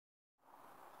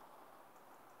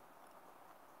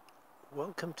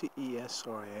Welcome to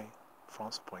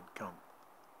ESRAFrance.com.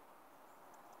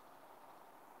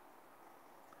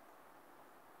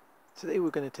 Today we're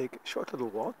going to take a short little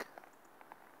walk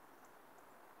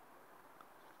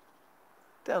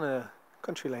down a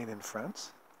country lane in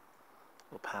France,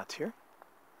 a little path here,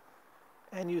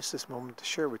 and use this moment to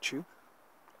share with you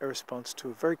a response to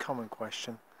a very common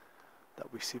question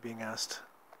that we see being asked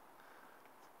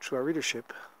through our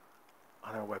readership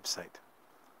on our website.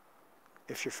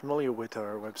 If you're familiar with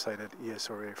our website at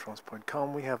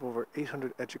ESRAFrance.com, we have over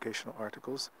 800 educational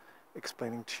articles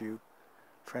explaining to you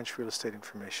French real estate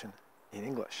information in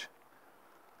English.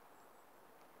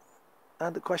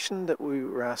 And the question that we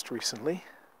were asked recently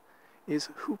is,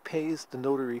 who pays the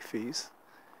notary fees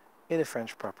in a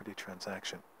French property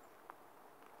transaction?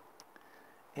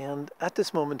 And at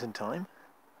this moment in time,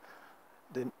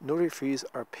 the notary fees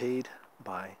are paid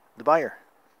by the buyer.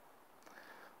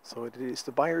 So it is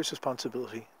the buyer's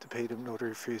responsibility to pay the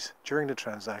notary fees during the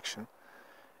transaction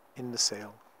in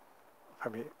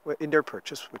in their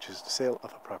purchase, which is the sale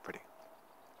of a property.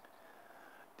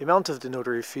 The amount of the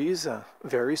notary fees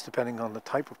varies depending on the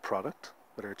type of product,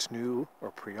 whether it's new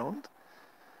or pre-owned.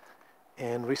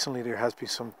 And recently there has been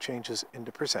some changes in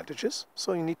the percentages,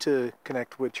 so you need to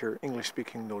connect with your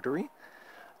English-speaking notary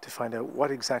to find out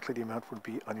what exactly the amount would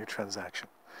be on your transaction.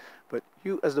 But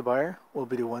you as the buyer will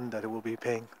be the one that will be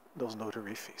paying those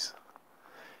notary fees.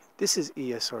 This is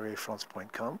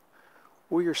ESRAFrance.com.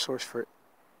 We're your source for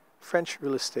French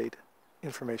real estate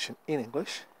information in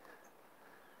English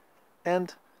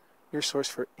and your source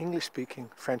for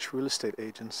English-speaking French real estate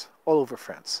agents all over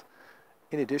France.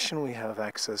 In addition, we have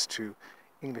access to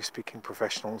English-speaking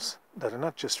professionals that are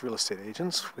not just real estate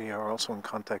agents. We are also in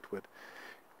contact with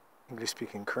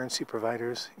English-speaking currency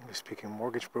providers, English-speaking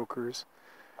mortgage brokers,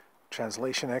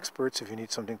 translation experts if you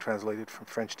need something translated from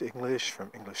French to English, from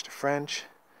English to French.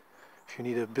 If you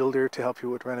need a builder to help you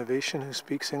with renovation who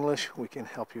speaks English, we can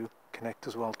help you connect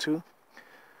as well too.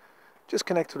 Just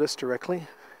connect with us directly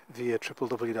via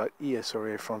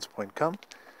www.esrafrance.com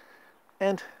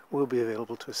and we'll be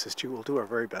available to assist you. We'll do our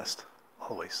very best,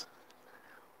 always.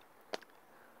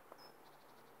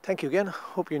 Thank you again.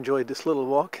 Hope you enjoyed this little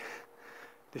walk,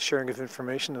 the sharing of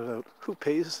information about who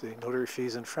pays the notary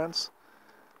fees in France.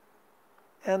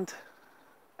 And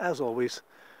as always,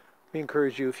 we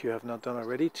encourage you, if you have not done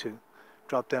already, to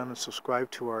drop down and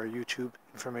subscribe to our YouTube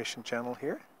information channel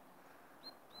here.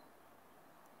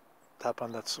 Tap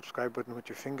on that subscribe button with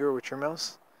your finger or with your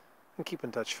mouse and keep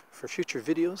in touch for future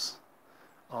videos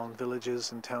on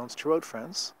villages and towns throughout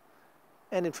France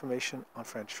and information on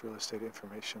French real estate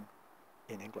information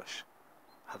in English.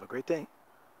 Have a great day.